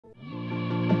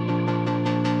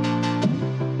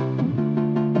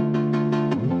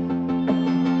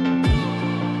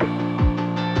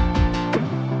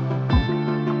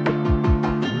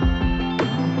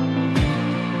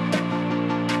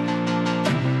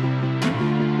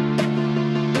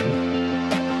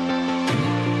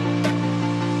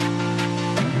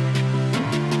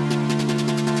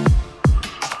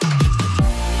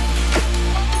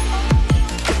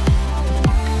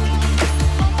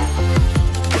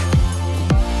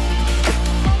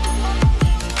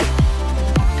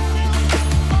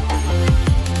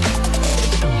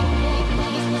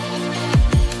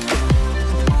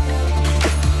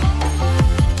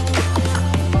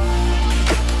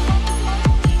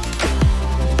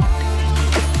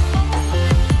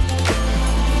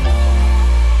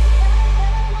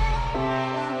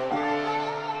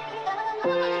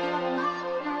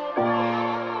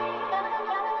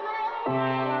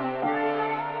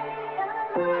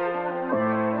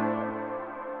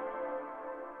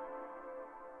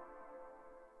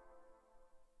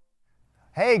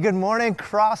Hey, good morning,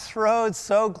 Crossroads.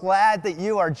 So glad that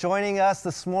you are joining us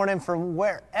this morning from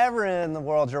wherever in the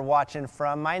world you're watching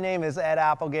from. My name is Ed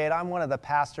Applegate. I'm one of the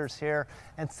pastors here,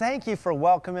 and thank you for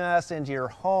welcoming us into your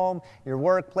home, your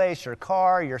workplace, your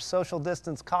car, your social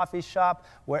distance coffee shop,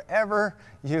 wherever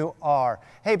you are.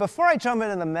 Hey, before I jump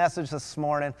into the message this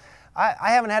morning, I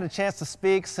haven't had a chance to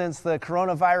speak since the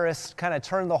coronavirus kind of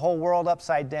turned the whole world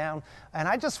upside down, and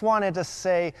I just wanted to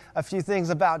say a few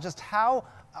things about just how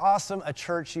awesome a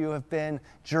church you have been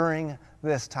during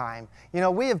this time. You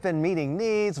know, we have been meeting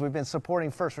needs, we've been supporting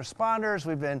first responders,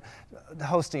 we've been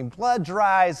hosting blood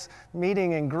drives,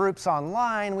 meeting in groups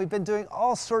online, we've been doing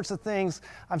all sorts of things.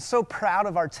 I'm so proud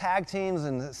of our tag teams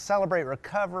and Celebrate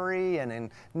Recovery and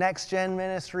in Next Gen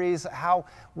Ministries, how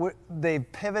they've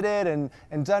pivoted and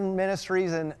done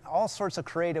ministries in all sorts of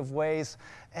creative ways.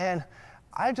 And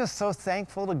I'm just so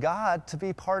thankful to God to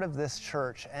be part of this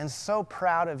church and so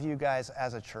proud of you guys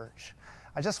as a church.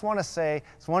 I just want to say,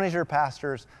 as one of your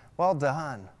pastors, well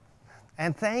done.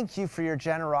 And thank you for your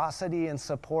generosity in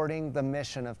supporting the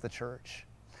mission of the church.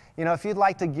 You know, if you'd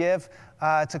like to give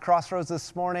to Crossroads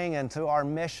this morning and to our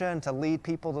mission to lead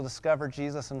people to discover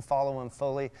Jesus and follow Him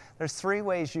fully, there's 3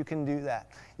 ways you can do that.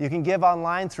 You can give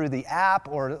online through the app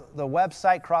or the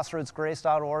website,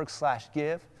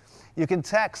 crossroadsgrace.org/give. You can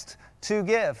text to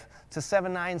give to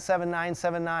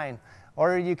 797979,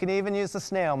 or you can even use the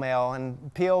snail mail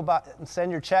and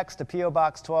send your checks to P.O.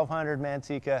 Box 1200,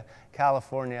 Manteca,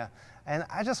 California. And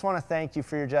I just want to thank you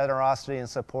for your generosity in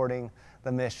supporting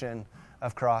the mission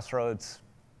of Crossroads.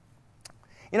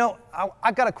 You know,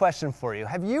 I've got a question for you.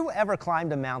 Have you ever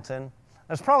climbed a mountain?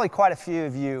 There's probably quite a few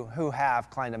of you who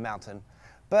have climbed a mountain.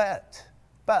 But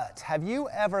have you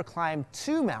ever climbed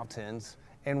 2 mountains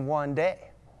in one day?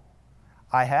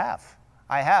 I have,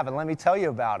 and let me tell you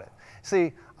about it.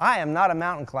 See, I am not a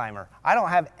mountain climber. I don't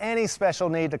have any special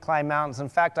need to climb mountains. In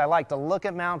fact, I like to look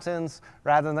at mountains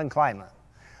rather than climb them.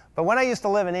 But when I used to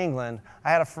live in England,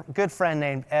 I had a good friend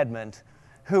named Edmund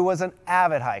who was an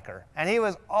avid hiker, and he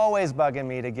was always bugging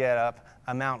me to get up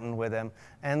a mountain with him.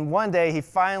 And one day, he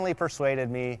finally persuaded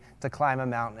me to climb a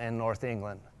mountain in North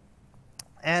England.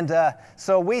 And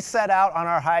so we set out on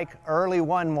our hike early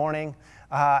one morning.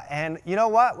 And you know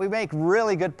what? We make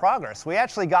really good progress. We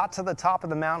actually got to the top of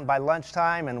the mountain by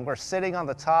lunchtime, and we're sitting on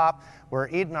the top, we're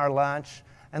eating our lunch,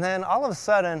 and then all of a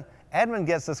sudden, Edmund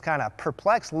gets this kind of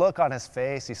perplexed look on his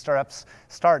face. He starts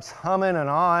humming and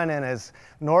on in his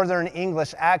northern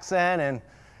English accent, and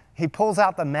he pulls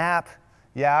out the map.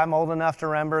 Yeah, I'm old enough to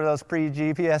remember those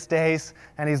pre-GPS days,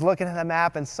 and he's looking at the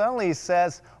map, and suddenly he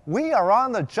says, "We are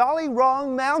on the jolly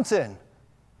wrong mountain.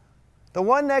 The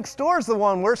one next door is the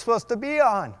one we're supposed to be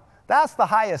on. That's the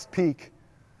highest peak."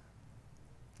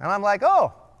 And I'm like,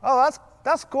 oh,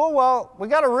 that's cool. Well, we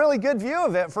got a really good view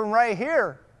of it from right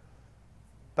here.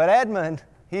 But Edmund,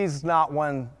 he's not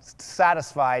one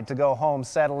satisfied to go home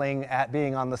settling at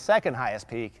being on the second highest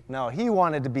peak. No, he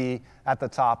wanted to be at the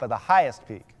top of the highest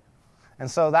peak.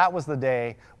 And so that was the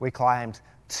day we climbed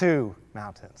 2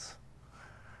 mountains.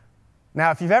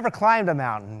 Now, if you've ever climbed a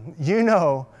mountain, you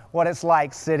know what it's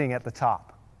like sitting at the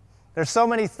top. There's so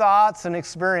many thoughts and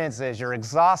experiences. You're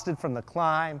exhausted from the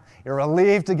climb, you're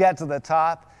relieved to get to the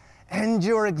top, and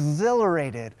you're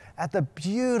exhilarated at the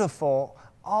beautiful,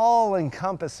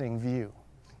 all-encompassing view.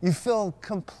 You feel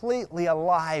completely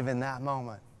alive in that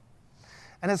moment.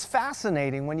 And it's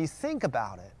fascinating when you think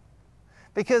about it,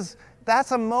 because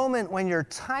that's a moment when your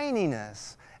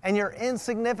tininess and your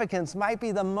insignificance might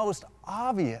be the most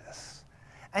obvious.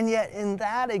 And yet in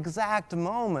that exact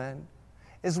moment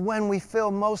is when we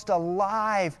feel most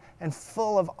alive and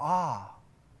full of awe.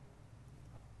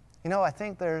 You know, I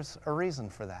think there's a reason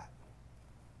for that.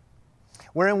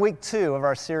 We're in week 2 of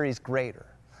our series, Greater.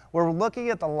 We're looking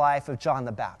at the life of John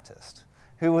the Baptist,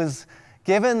 who was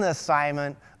given the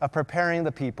assignment of preparing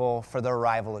the people for the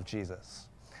arrival of Jesus.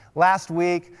 Last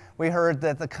week, we heard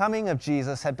that the coming of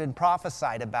Jesus had been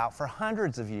prophesied about for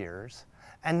hundreds of years,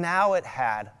 and now it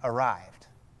had arrived.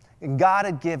 God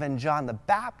had given John the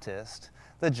Baptist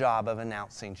the job of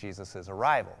announcing Jesus'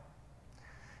 arrival.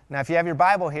 Now, if you have your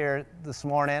Bible here this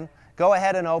morning, go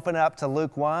ahead and open up to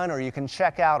Luke 1, or you can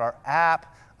check out our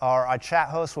app, or our chat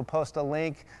host will post a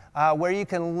link where you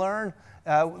can learn.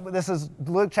 This is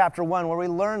Luke chapter 1, where we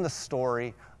learn the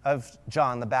story of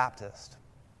John the Baptist.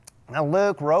 Now,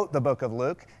 Luke wrote the book of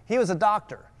Luke. He was a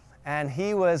doctor, and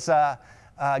he went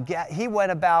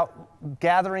about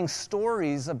gathering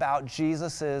stories about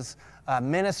Jesus'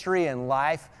 ministry and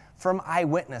life from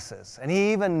eyewitnesses. And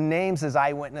he even names his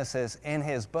eyewitnesses in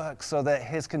his book so that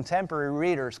his contemporary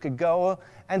readers could go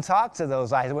and talk to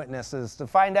those eyewitnesses to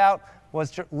find out,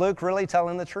 was Luke really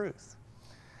telling the truth?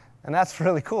 And that's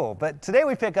really cool. But today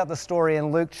we pick up the story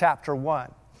in Luke chapter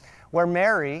 1, where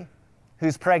Mary,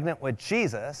 who's pregnant with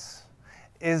Jesus,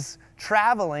 is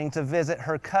traveling to visit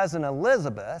her cousin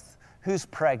Elizabeth, who's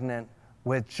pregnant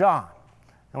with John.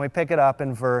 And we pick it up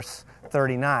in verse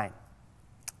 39.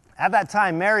 At that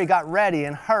time, Mary got ready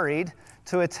and hurried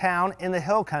to a town in the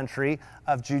hill country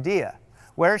of Judea,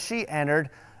 where she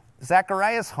entered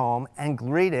Zechariah's home and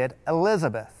greeted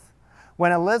Elizabeth.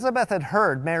 When Elizabeth had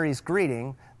heard Mary's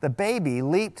greeting, the baby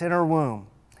leaped in her womb,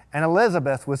 and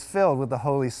Elizabeth was filled with the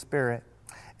Holy Spirit.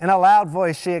 In a loud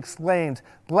voice she exclaimed,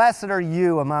 "Blessed are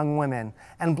you among women,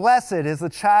 and blessed is the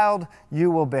child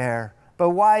you will bear. But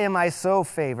why am I so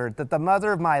favored that the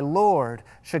mother of my Lord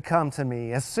should come to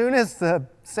me? As soon as the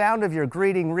sound of your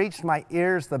greeting reached my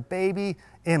ears, the baby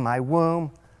in my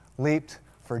womb leaped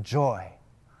for joy."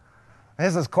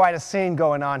 This is quite a scene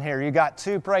going on here. You got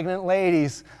two pregnant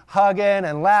ladies hugging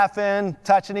and laughing,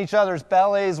 touching each other's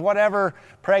bellies, whatever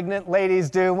pregnant ladies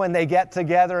do when they get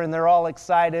together and they're all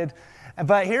excited.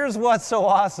 But here's what's so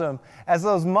awesome. As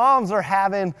those moms are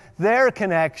having their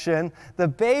connection, the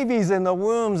babies in the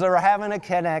wombs are having a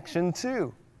connection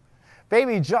too.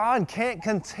 Baby John can't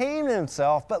contain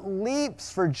himself, but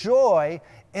leaps for joy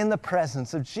in the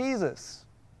presence of Jesus.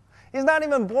 He's not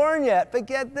even born yet, but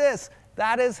get this.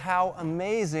 That is how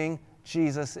amazing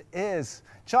Jesus is.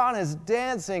 John is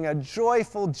dancing a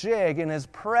joyful jig in his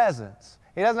presence.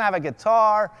 He doesn't have a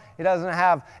guitar, he doesn't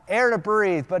have air to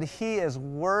breathe, but he is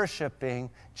worshiping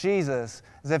Jesus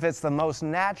as if it's the most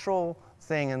natural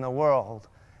thing in the world.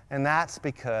 And that's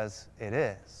because it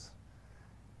is.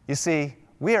 You see,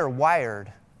 we are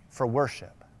wired for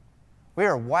worship. We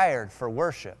are wired for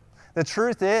worship. The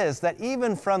truth is that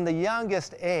even from the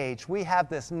youngest age, we have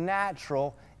this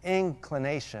natural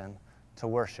inclination to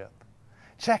worship.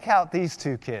 Check out these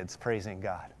two kids praising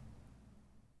God.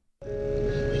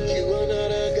 You are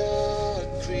not a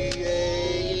God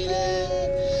created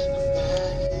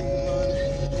by human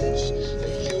hands.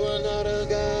 You are not a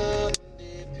God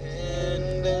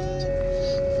dependent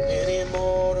on any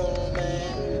mortal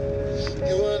man.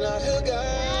 You are not a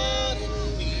God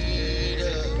in need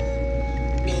of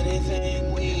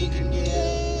anything we can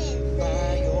give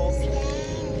by your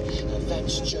plan.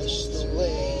 That's just the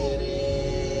way it is.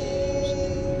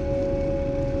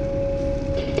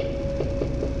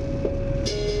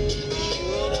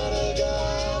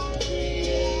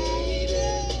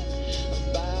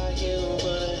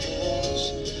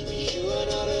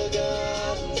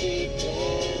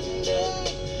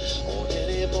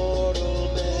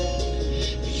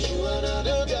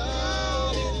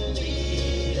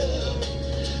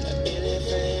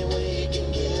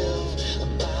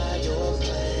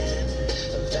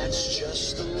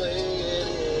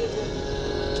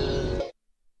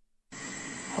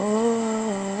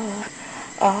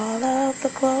 All of the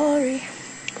glory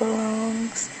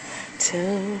belongs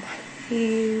to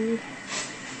you.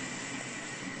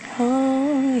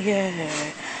 Oh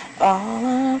yeah, all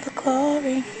of the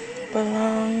glory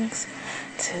belongs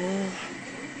to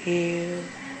you.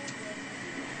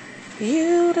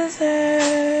 You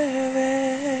deserve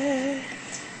it.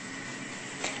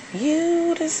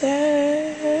 You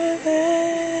deserve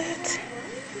it.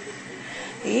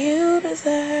 You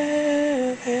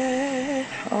deserve it.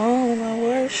 All my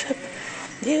worship,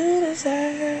 you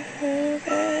deserve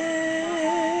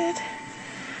it.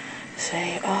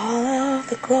 Say all of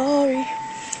the glory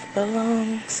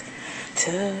belongs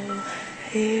to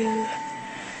you.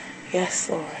 Yes,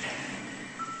 Lord.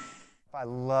 I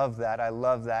love that. I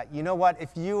love that. You know what? If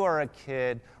you are a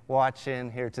kid watching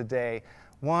here today,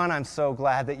 one, I'm so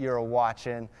glad that you're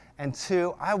watching. And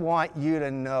two, I want you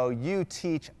to know you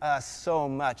teach us so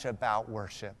much about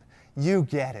worship. You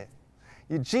get it.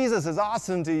 Jesus is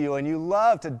awesome to you, and you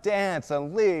love to dance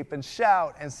and leap and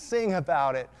shout and sing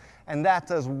about it. And that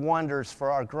does wonders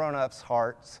for our grown-ups'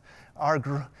 hearts.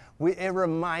 It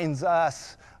reminds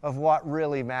us of what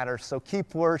really matters. So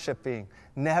keep worshiping.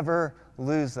 Never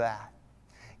lose that.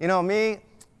 You know, me,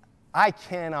 I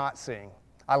cannot sing.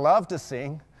 I love to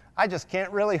sing. I just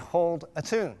can't really hold a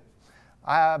tune.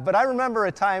 But I remember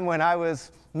a time when I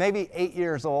was maybe 8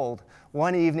 years old.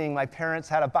 One evening, my parents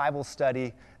had a Bible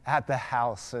study at the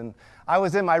house, and I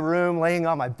was in my room laying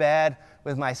on my bed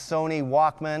with my Sony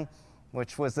Walkman,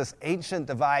 which was this ancient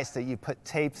device that you put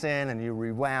tapes in and you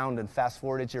rewound and fast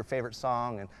forwarded to your favorite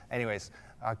song. And anyways,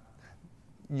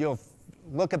 you'll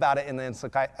look about it in the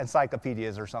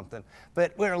encyclopedias or something.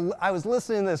 But I was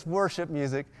listening to this worship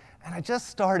music, and I just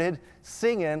started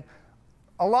singing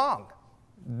along.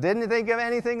 Didn't think of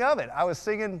anything of it. I was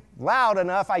singing loud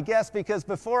enough, I guess, because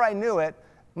before I knew it,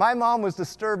 my mom was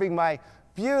disturbing my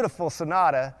beautiful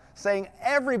sonata, saying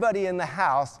everybody in the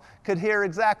house could hear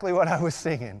exactly what I was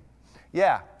singing.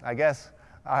 Yeah, I guess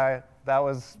I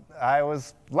was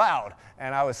loud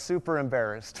and I was super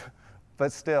embarrassed.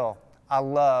 But still, I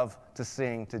love to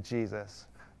sing to Jesus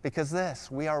because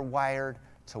we are wired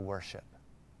to worship.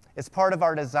 It's part of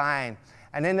our design.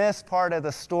 And in this part of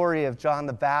the story of John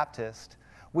the Baptist,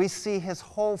 we see his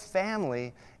whole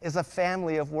family is a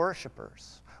family of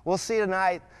worshipers. We'll see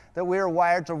tonight that we are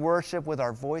wired to worship with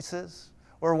our voices.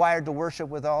 We're wired to worship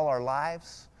with all our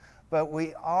lives. But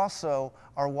we also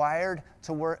are wired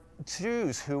to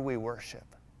choose who we worship.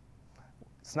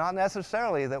 It's not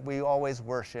necessarily that we always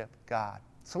worship God.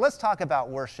 So let's talk about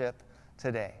worship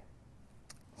today.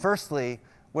 Firstly,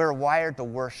 we're wired to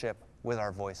worship with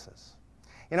our voices.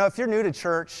 You know, if you're new to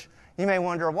church, you may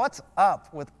wonder, what's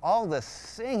up with all this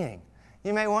singing?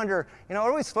 You may wonder,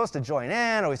 are we supposed to join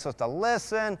in? Are we supposed to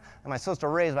listen? Am I supposed to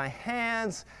raise my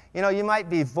hands? You might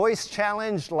be voice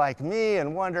challenged like me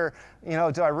and wonder,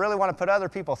 do I really want to put other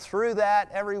people through that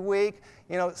every week?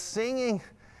 Singing,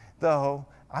 though,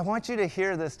 I want you to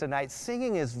hear this tonight.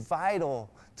 Singing is vital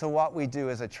to what we do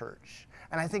as a church.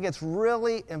 And I think it's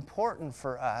really important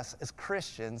for us as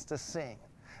Christians to sing.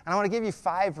 And I want to give you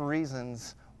 5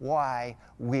 reasons why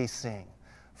we sing.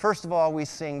 First of all, we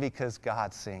sing because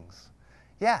God sings.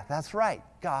 Yeah, that's right.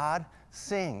 God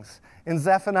sings. In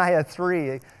Zephaniah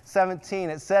 3:17,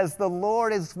 it says, "The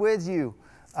Lord is with you.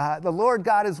 The Lord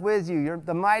God is with you. You're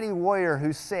the mighty warrior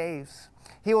who saves.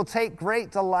 He will take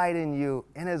great delight in you.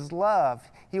 In his love,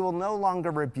 he will no longer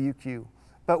rebuke you,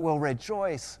 but will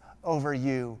rejoice over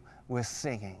you with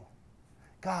singing."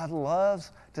 God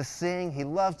loves to sing. He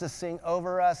loves to sing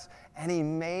over us, and he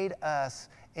made us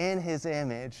in his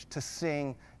image to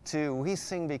sing too. We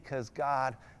sing because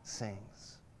God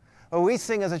sings. But we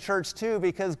sing as a church too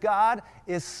because God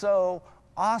is so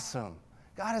awesome.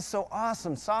 God is so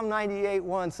awesome. Psalm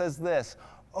 98:1 says this,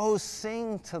 "Oh,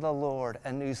 sing to the Lord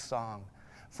a new song,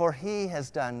 for he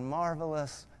has done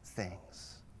marvelous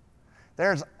things."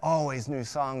 There's always new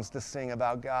songs to sing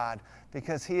about God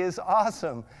because he is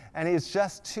awesome and he's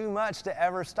just too much to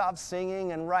ever stop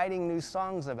singing and writing new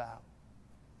songs about.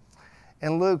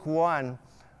 In Luke 1,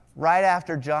 right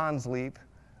after John's leap,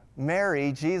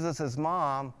 Mary, Jesus'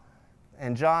 mom,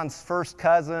 and John's first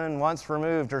cousin, once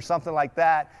removed or something like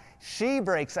that, she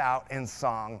breaks out in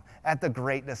song at the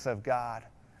greatness of God,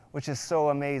 which is so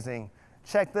amazing.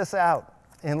 Check this out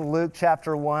in Luke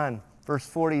chapter 1, verse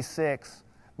 46.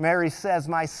 Mary says,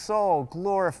 "My soul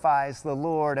glorifies the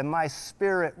Lord, and my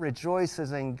spirit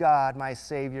rejoices in God, my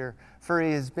Savior, for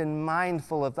he has been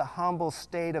mindful of the humble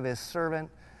state of his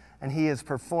servant, and he has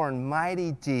performed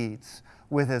mighty deeds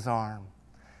with his arm."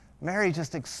 Mary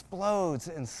just explodes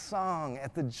in song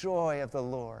at the joy of the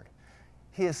Lord.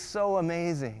 He is so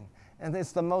amazing, and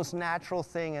it's the most natural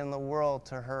thing in the world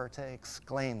to her to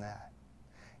exclaim that.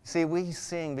 See, we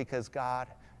sing because God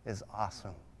is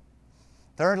awesome.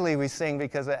 Thirdly, we sing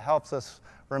because it helps us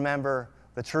remember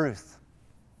the truth.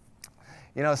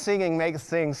 Singing makes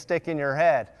things stick in your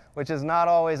head, which is not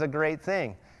always a great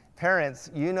thing. Parents,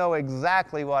 you know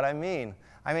exactly what I mean.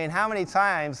 How many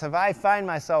times have I find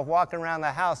myself walking around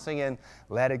the house singing,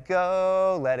 let it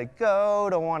go,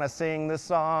 don't want to sing this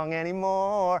song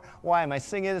anymore. Why am I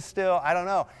singing it still? I don't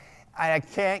know. I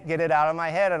can't get it out of my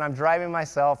head, and I'm driving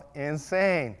myself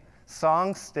insane.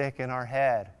 Songs stick in our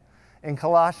head. In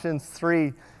Colossians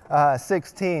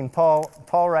 3:16,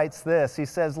 Paul writes this. He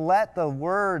says, "Let the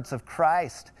words of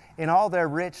Christ in all their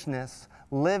richness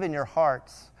live in your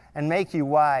hearts and make you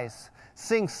wise.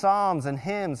 Sing psalms and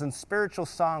hymns and spiritual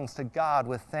songs to God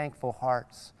with thankful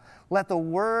hearts." Let the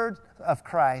word of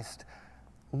Christ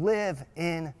live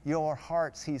in your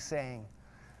hearts, he's saying.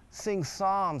 Sing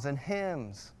psalms and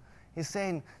hymns. He's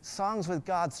saying songs with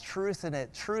God's truth in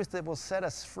it, truth that will set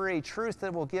us free, truth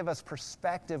that will give us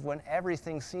perspective when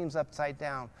everything seems upside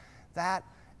down. That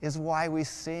is why we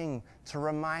sing, to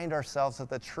remind ourselves of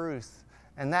the truth.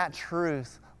 And that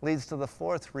truth leads to the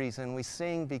 4th reason. We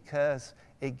sing because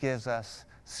it gives us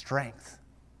strength.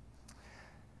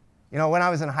 When I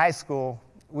was in high school,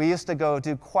 we used to go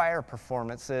do choir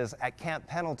performances at Camp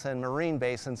Pendleton Marine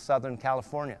Base in Southern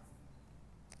California.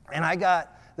 And I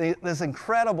got this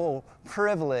incredible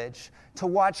privilege to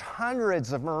watch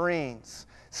hundreds of Marines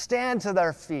stand to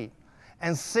their feet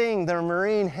and sing their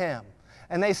Marine hymn.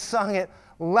 And they sung it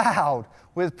loud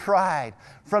with pride.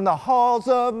 From the halls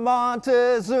of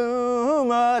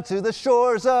Montezuma to the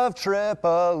shores of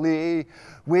Tripoli,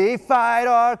 we fight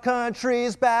our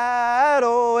country's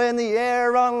battle in the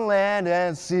air, on land,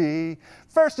 and sea.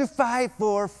 First to fight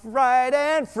for right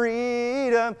and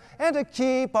freedom and to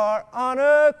keep our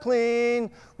honor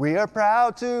clean. We are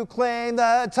proud to claim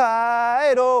the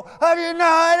title of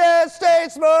United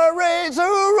States Marines,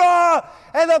 hurrah!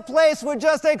 And the place would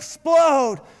just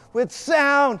explode with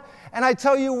sound. And I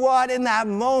tell you what, in that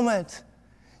moment,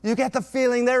 you get the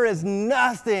feeling there is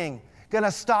nothing going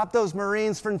to stop those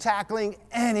Marines from tackling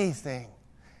anything.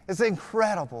 It's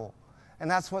incredible. And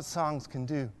that's what songs can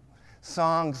do.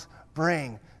 Songs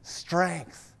bring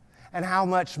strength. And how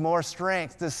much more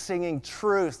strength does singing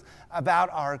truth about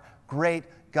our great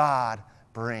God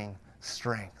bring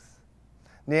strength?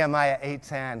 Nehemiah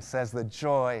 8:10 says, the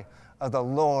joy of the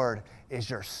Lord is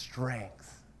your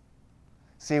strength.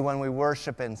 See, when we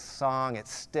worship in song, it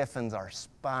stiffens our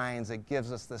spines. It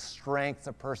gives us the strength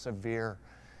to persevere.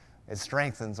 It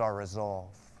strengthens our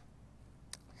resolve.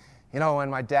 You know, when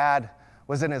my dad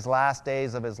was in his last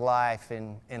days of his life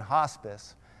in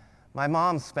hospice, my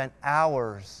mom spent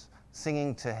hours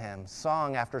singing to him,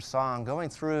 song after song, going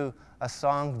through a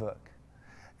songbook.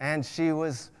 And she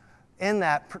was in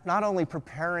that not only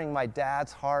preparing my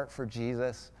dad's heart for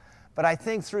Jesus, but I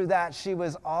think through that she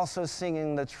was also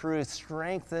singing the truth,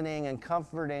 strengthening and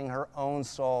comforting her own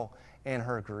soul in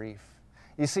her grief.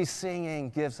 You see, singing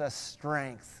gives us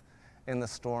strength in the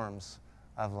storms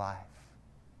of life.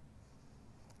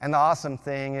 And the awesome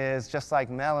thing is, just like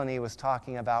Melanie was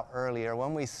talking about earlier,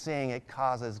 when we sing, it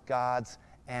causes God's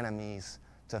enemies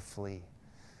to flee.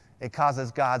 It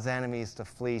causes God's enemies to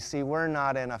flee. See, we're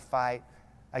not in a fight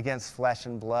against flesh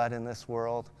and blood in this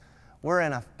world. We're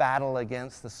in a battle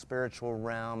against the spiritual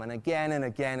realm. And again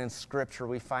in Scripture,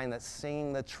 we find that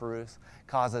singing the truth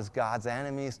causes God's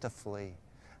enemies to flee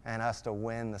and us to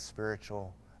win the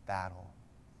spiritual battle.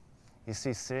 You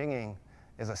see, singing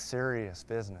is a serious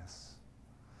business.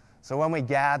 So when we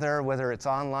gather, whether it's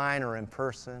online or in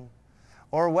person,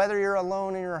 or whether you're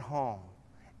alone in your home,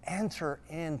 enter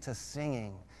into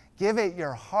singing. Give it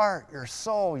your heart, your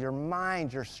soul, your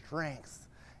mind, your strength.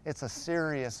 It's a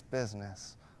serious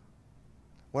business.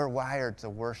 We're wired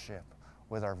to worship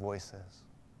with our voices.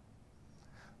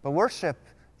 But worship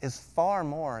is far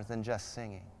more than just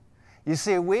singing. You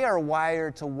see, we are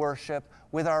wired to worship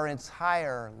with our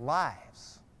entire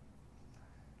lives.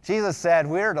 Jesus said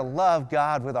we are to love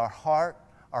God with our heart,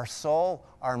 our soul,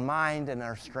 our mind, and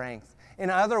our strength. In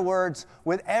other words,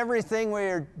 with everything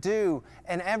we do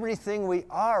and everything we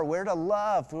are, we're to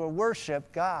love, to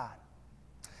worship God.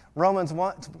 Romans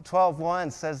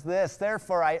 12:1 says this,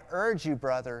 therefore I urge you,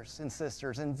 brothers and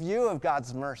sisters, in view of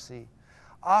God's mercy,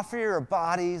 offer your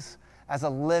bodies as a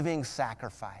living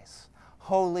sacrifice,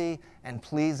 holy and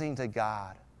pleasing to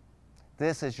God.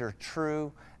 This is your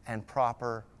true and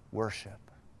proper worship.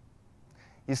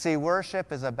 You see,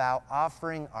 worship is about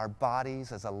offering our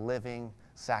bodies as a living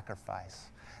sacrifice.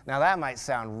 Now that might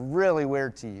sound really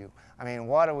weird to you. I mean,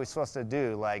 what are we supposed to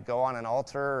do? Like go on an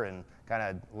altar and kind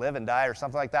of live and die or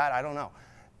something like that? I don't know.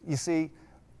 You see,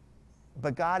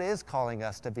 but God is calling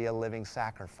us to be a living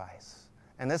sacrifice.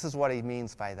 And this is what he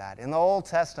means by that. In the Old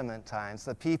Testament times,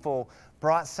 the people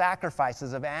brought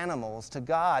sacrifices of animals to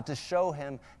God to show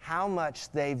him how much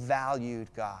they valued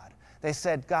God. They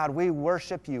said, God, we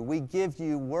worship you. We give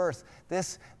you worth.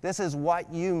 This is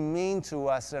what you mean to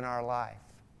us in our life.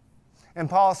 And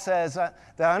Paul says that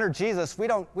under Jesus, we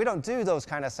don't do those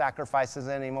kind of sacrifices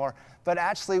anymore. But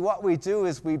actually what we do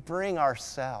is we bring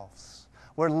ourselves.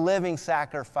 We're living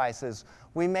sacrifices.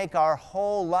 We make our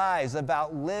whole lives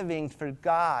about living for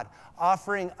God,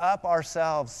 offering up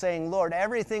ourselves, saying, Lord,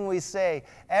 everything we say,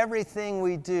 everything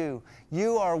we do,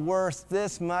 you are worth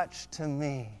this much to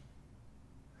me.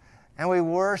 And we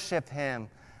worship him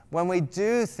when we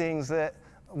do things that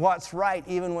what's right,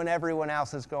 even when everyone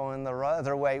else is going the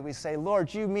other way. We say,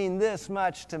 Lord, you mean this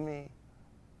much to me.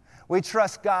 We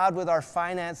trust God with our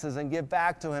finances and give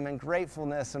back to him in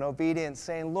gratefulness and obedience,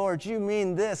 saying, Lord, you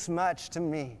mean this much to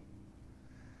me.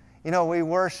 You know, we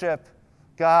worship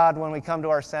God when we come to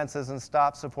our senses and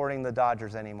stop supporting the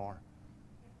Dodgers anymore.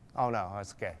 Oh, no,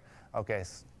 that's okay. Okay.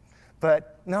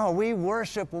 But no, we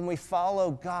worship when we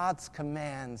follow God's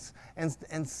commands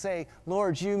and say,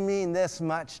 Lord, you mean this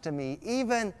much to me,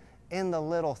 even in the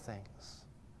little things.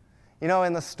 You know,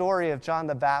 in the story of John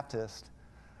the Baptist,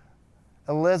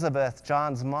 Elizabeth,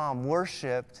 John's mom,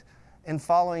 worshiped in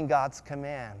following God's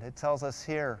command. It tells us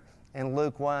here in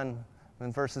Luke 1,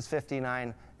 in verses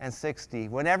 59 and 60.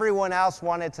 When everyone else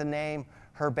wanted to name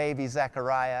her baby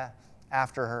Zechariah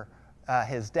after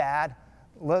his dad,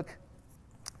 look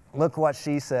what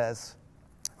she says.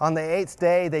 On the 8th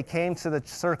day, they came to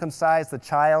circumcise the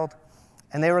child,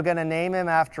 and they were going to name him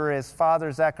after his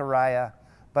father Zechariah.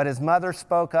 But his mother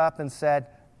spoke up and said,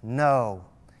 no,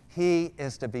 he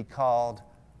is to be called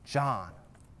John.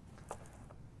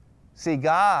 See,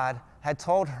 God had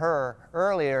told her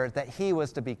earlier that he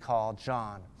was to be called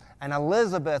John. And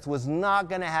Elizabeth was not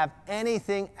going to have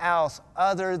anything else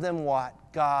other than what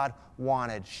God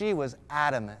wanted. She was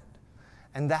adamant.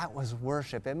 And that was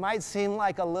worship. It might seem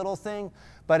like a little thing,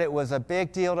 but it was a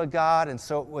big deal to God, and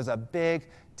so it was a big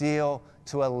deal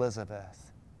to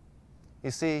Elizabeth. You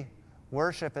see,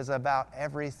 worship is about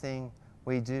everything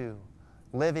we do,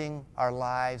 living our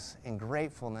lives in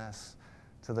gratefulness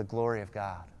to the glory of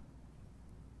God.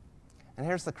 And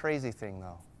here's the crazy thing,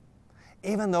 though.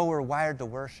 Even though we're wired to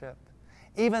worship,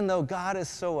 even though God is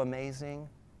so amazing,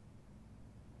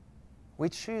 we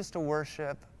choose to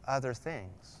worship other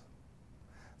things.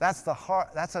 That's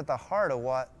at the heart of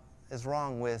what is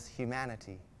wrong with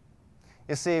humanity.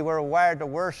 You see, we're wired to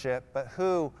worship, but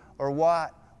who or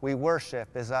what we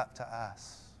worship is up to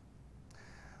us.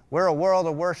 We're a world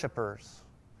of worshipers,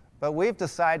 but we've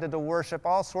decided to worship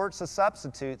all sorts of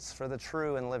substitutes for the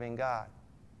true and living God.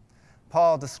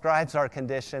 Paul describes our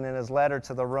condition in his letter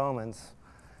to the Romans.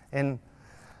 In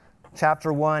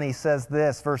chapter 1, he says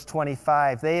this, verse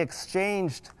 25, they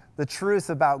exchanged the truth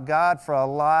about God for a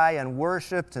lie and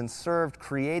worshiped and served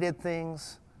created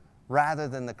things rather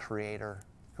than the Creator,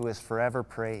 who is forever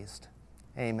praised.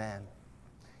 Amen.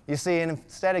 You see,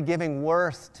 instead of giving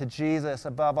worth to Jesus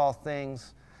above all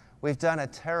things, we've done a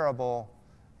terrible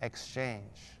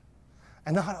exchange.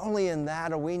 And not only in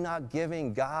that are we not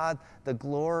giving God the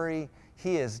glory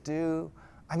he is due.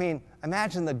 I mean,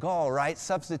 imagine the goal, right?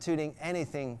 Substituting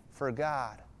anything for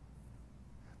God.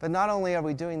 But not only are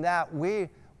we doing that,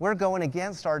 we're going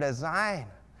against our design.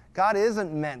 God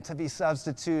isn't meant to be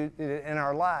substituted in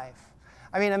our life.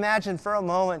 I mean, imagine for a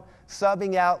moment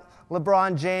subbing out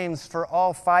LeBron James for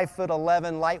all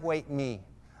 5'11" lightweight me.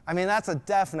 I mean, that's a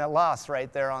definite loss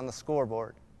right there on the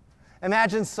scoreboard.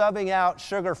 Imagine subbing out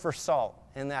sugar for salt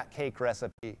in that cake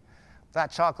recipe.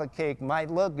 That chocolate cake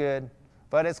might look good,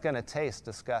 but it's going to taste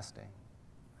disgusting.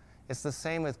 It's the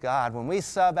same with God. When we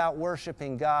sub out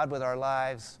worshiping God with our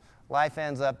lives, life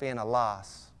ends up being a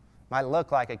loss. Might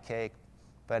look like a cake,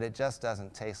 but it just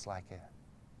doesn't taste like it.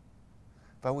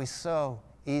 But we so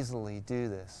easily do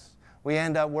this. We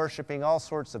end up worshiping all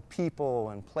sorts of people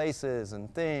and places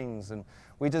and things, and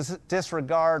we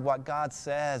disregard what God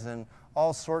says in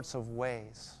all sorts of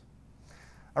ways.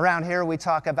 Around here, we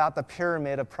talk about the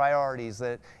pyramid of priorities,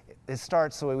 that it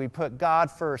starts the way we put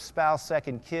God first, spouse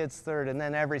second, kids third, and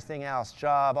then everything else,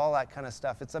 job, all that kind of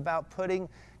stuff. It's about putting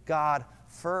God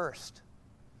first.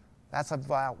 That's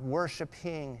about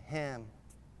worshiping him.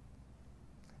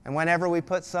 And whenever we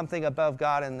put something above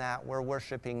God in that, we're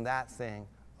worshiping that thing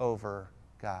over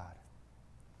God.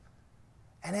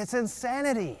 And it's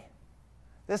insanity.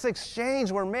 This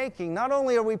exchange we're making, not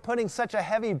only are we putting such a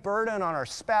heavy burden on our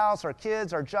spouse, our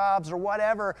kids, our jobs, or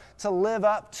whatever to live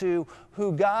up to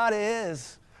who God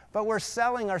is, but we're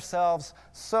selling ourselves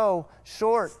so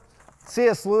short.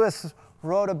 C.S. Lewis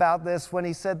wrote about this when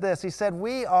he said this. He said,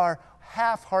 we are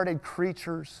half-hearted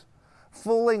creatures,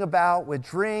 fooling about with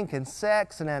drink and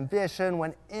sex and ambition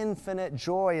when infinite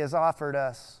joy is offered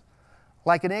us.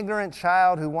 Like an ignorant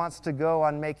child who wants to go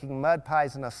on making mud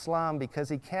pies in a slum because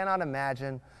he cannot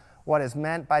imagine what is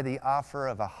meant by the offer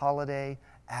of a holiday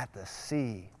at the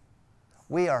sea.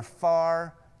 We are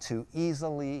far too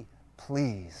easily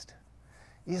pleased.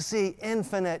 You see,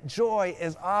 infinite joy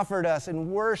is offered us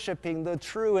in worshiping the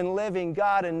true and living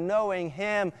God and knowing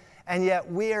him, and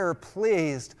yet we are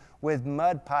pleased with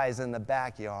mud pies in the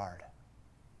backyard.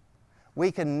 We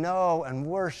can know and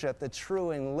worship the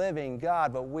true and living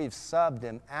God, but we've subbed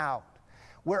him out.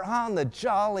 We're on the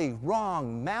jolly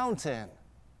wrong mountain.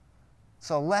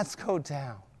 So let's go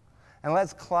down and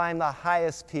let's climb the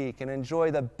highest peak and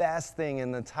enjoy the best thing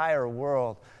in the entire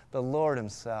world, the Lord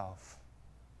himself.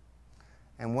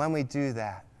 And when we do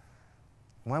that,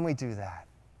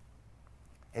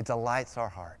 it delights our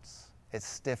hearts. It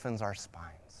stiffens our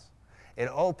spines. It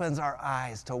opens our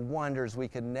eyes to wonders we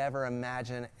could never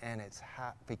imagine, and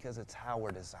because it's how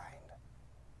we're designed.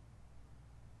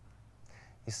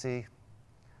 You see,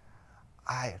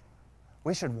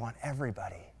 we should want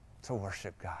everybody to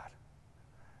worship God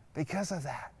because of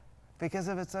that, because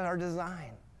of it's our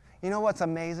design. You know what's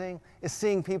amazing is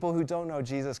seeing people who don't know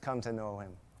Jesus come to know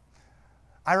him.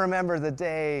 I remember the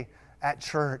day at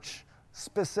church,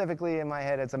 specifically in my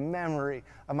head, it's a memory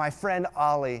of my friend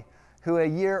Ollie, who a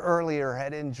year earlier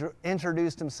had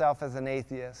introduced himself as an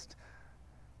atheist.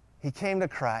 He came to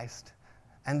Christ,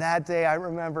 and that day I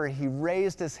remember he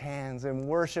raised his hands in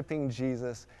worshiping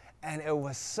Jesus, and it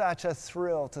was such a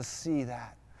thrill to see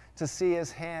that, to see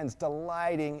his hands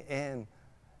delighting in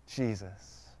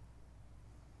Jesus.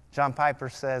 John Piper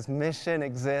says, mission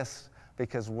exists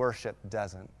because worship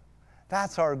doesn't.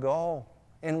 That's our goal.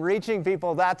 In reaching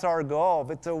people, that's our goal,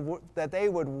 but that they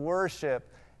would worship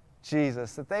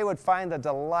Jesus, that they would find the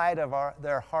delight of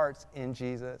their hearts in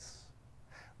Jesus.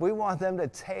 We want them to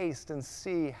taste and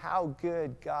see how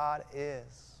good God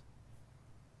is.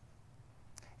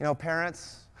 You know,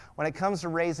 parents, when it comes to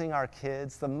raising our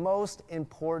kids, the most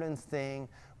important thing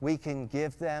we can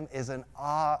give them is an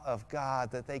awe of God,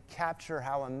 that they capture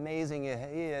how amazing He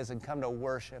is and come to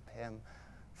worship Him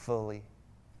fully.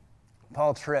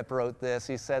 Paul Tripp wrote this.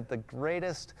 He said, the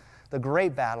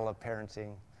great battle of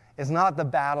parenting is not the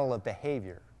battle of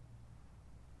behavior.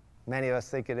 Many of us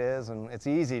think it is, and it's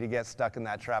easy to get stuck in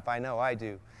that trap. I know I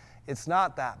do. It's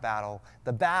not that battle.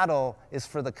 The battle is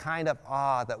for the kind of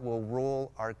awe that will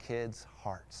rule our kids'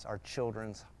 hearts, our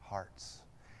children's hearts.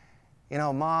 You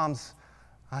know, moms,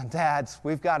 dads,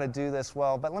 we've got to do this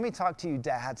well, but let me talk to you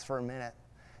dads for a minute.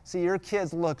 See, your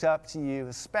kids look up to you,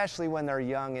 especially when they're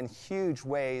young, in huge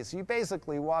ways. You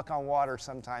basically walk on water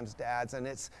sometimes, dads, and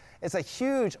it's a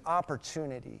huge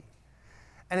opportunity.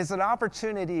 And it's an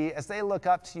opportunity as they look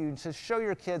up to you to show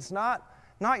your kids not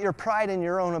your pride in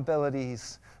your own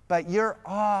abilities, but your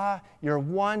awe, your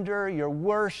wonder, your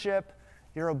worship,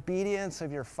 your obedience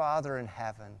of your Father in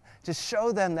heaven. To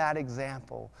show them that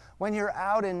example. When you're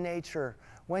out in nature,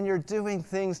 when you're doing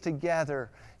things together,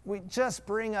 we just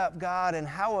bring up God and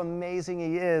how amazing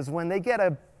He is. When they get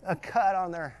a cut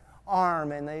on their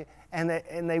arm and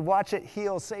they watch it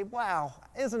heal, say, wow,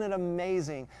 isn't it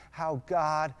amazing how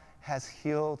God has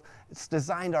healed? It's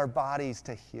designed our bodies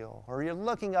to heal. Or you're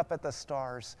looking up at the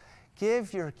stars.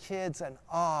 Give your kids an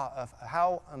awe of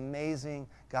how amazing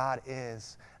God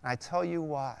is. And I tell you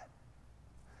what,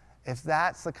 if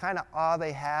that's the kind of awe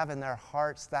they have in their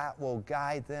hearts, that will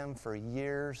guide them for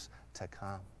years to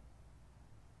come.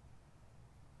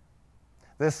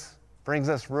 This brings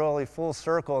us really full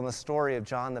circle in the story of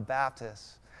John the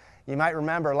Baptist. You might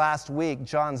remember last week,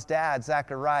 John's dad,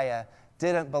 Zechariah,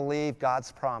 didn't believe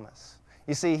God's promise.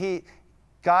 You see,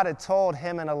 God had told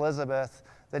him and Elizabeth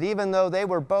that even though they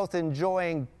were both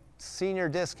enjoying senior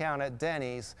discount at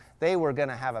Denny's, they were going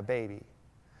to have a baby.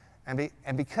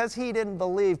 And because he didn't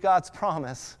believe God's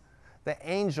promise, the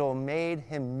angel made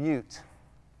him mute.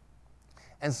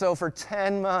 And so for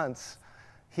 10 months,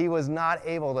 he was not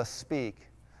able to speak.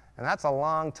 And that's a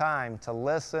long time to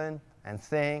listen and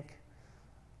think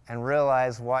and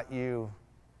realize what you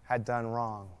had done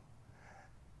wrong.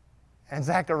 And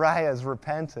Zechariah is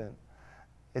repentant.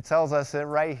 It tells us it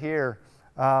right here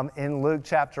in Luke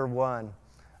chapter 1.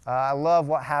 I love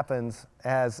what happens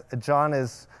as John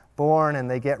is born and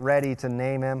they get ready to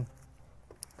name him.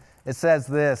 It says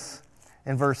this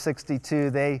in verse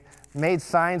 62, they made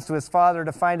signs to his father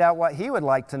to find out what he would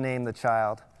like to name the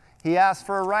child. He asked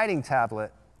for a writing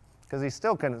tablet because he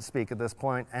still couldn't speak at this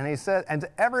point. And he said, and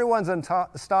to everyone's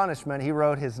astonishment, he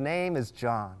wrote, his name is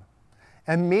John.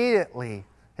 Immediately,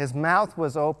 his mouth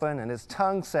was open and his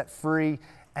tongue set free,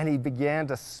 and he began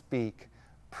to speak,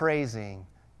 praising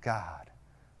God.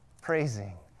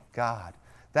 Praising God.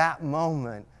 That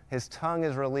moment, his tongue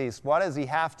is released. What does he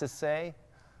have to say?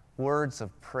 Words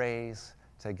of praise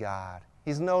to God.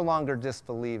 He's no longer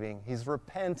disbelieving. He's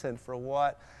repentant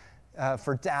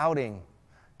for doubting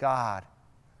God.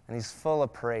 And he's full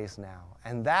of praise now.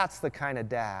 And that's the kind of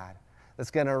dad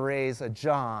that's going to raise a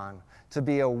John to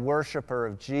be a worshiper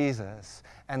of Jesus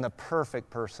and the perfect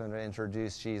person to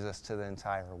introduce Jesus to the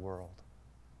entire world.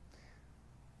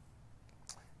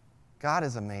 God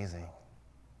is amazing.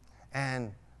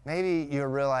 And maybe you're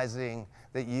realizing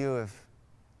that you have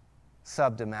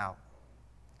subbed him out.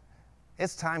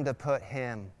 It's time to put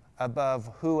him above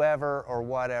whoever or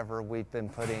whatever we've been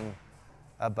putting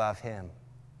above him.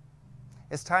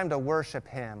 It's time to worship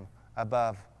him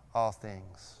above all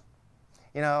things.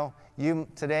 You know,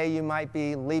 today you might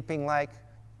be leaping like,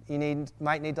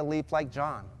 might need to leap like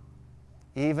John,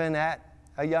 even at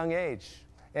a young age.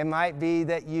 It might be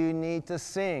that you need to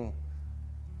sing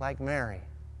like Mary.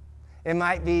 It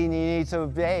might be you need to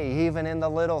obey even in the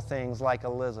little things like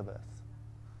Elizabeth.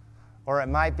 Or it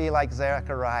might be like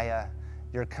Zechariah,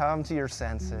 you're come to your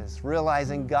senses,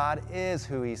 realizing God is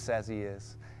who he says he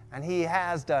is, and he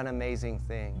has done amazing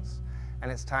things. And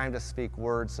it's time to speak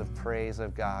words of praise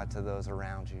of God to those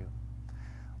around you.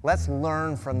 Let's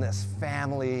learn from this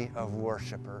family of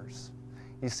worshipers.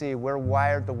 You see, we're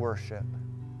wired to worship.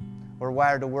 We're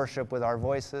wired to worship with our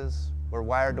voices. We're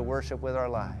wired to worship with our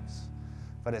lives.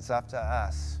 But it's up to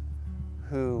us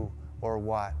who or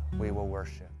what we will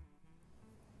worship.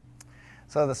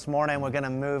 So this morning we're going to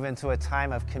move into a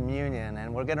time of communion,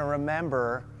 and we're going to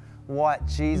remember what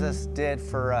Jesus did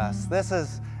for us. This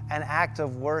is an act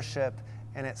of worship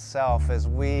in itself as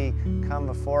we come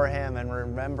before him and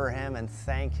remember him and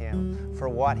thank him for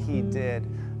what he did,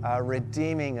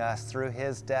 redeeming us through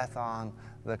his death on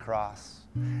the cross.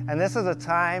 And this is a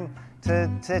time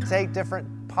to take different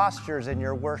postures in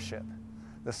your worship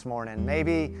this morning.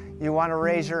 Maybe you want to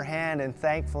raise your hand in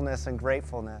thankfulness and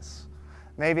gratefulness.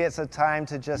 Maybe it's a time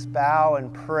to just bow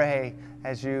and pray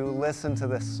as you listen to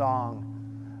this song.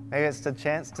 Maybe it's the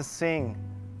chance to sing.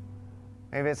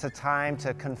 Maybe it's a time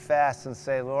to confess and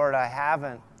say, Lord, I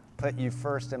haven't put you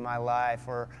first in my life,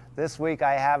 or this week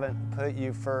I haven't put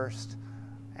you first,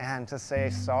 and to say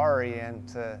sorry and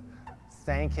to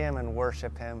thank him and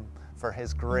worship him for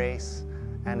his grace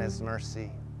and his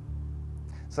mercy.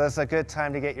 So it's a good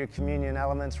time to get your communion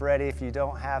elements ready if you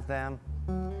don't have them.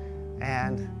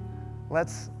 And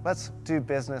let's do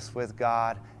business with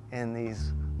God in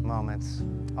these moments.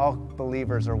 All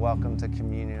believers are welcome to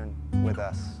communion with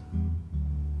us.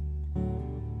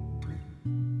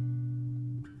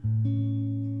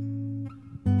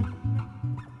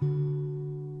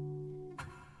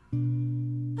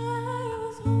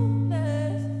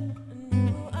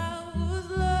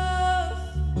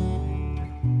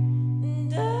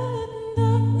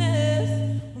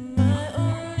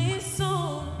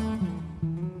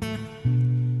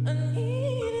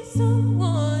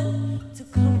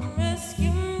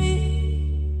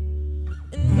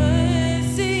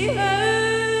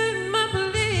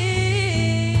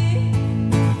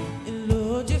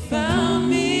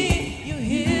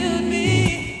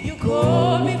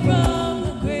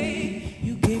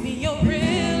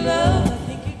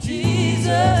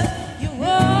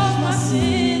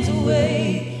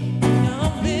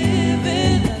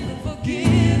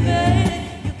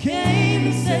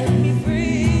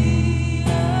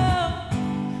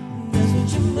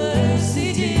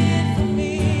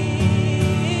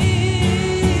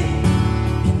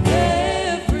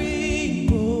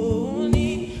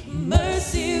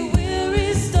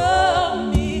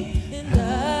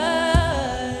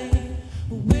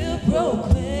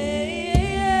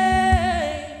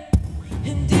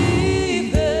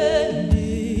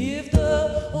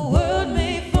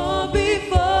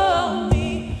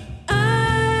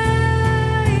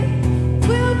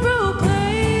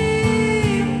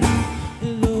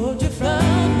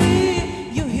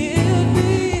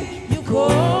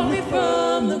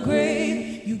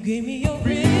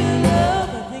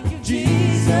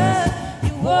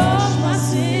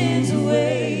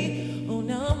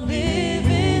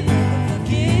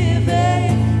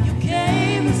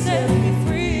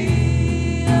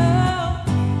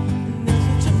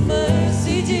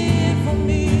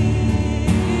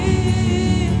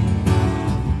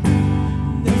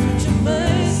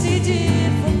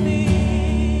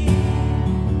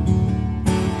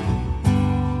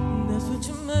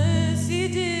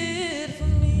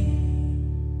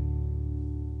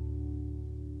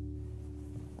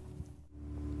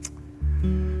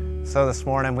 So this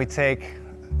morning we take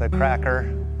the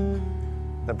cracker,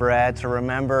 the bread, to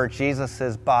remember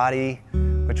Jesus' body,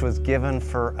 which was given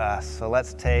for us. So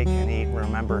let's take and eat and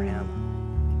remember him.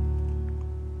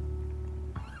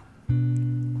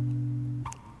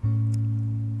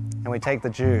 And we take the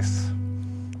juice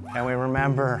and we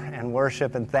remember and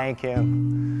worship and thank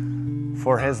him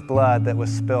for his blood that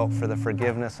was spilt for the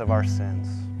forgiveness of our sins.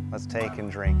 Let's take and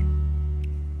drink.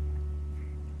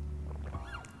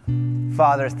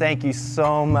 Father, thank you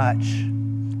so much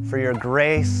for your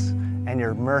grace and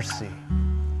your mercy,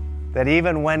 that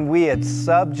even when we had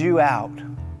subbed you out,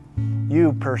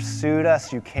 you pursued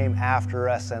us, you came after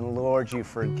us, and Lord, you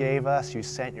forgave us. You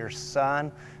sent your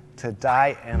Son to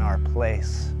die in our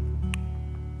place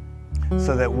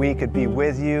so that we could be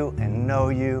with you and know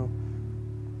you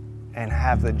and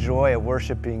have the joy of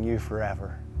worshiping you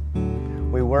forever.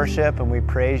 We worship and we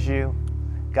praise you.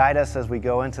 Guide us as we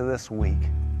go into this week.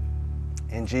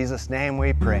 In Jesus' name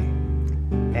we pray.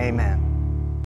 Amen.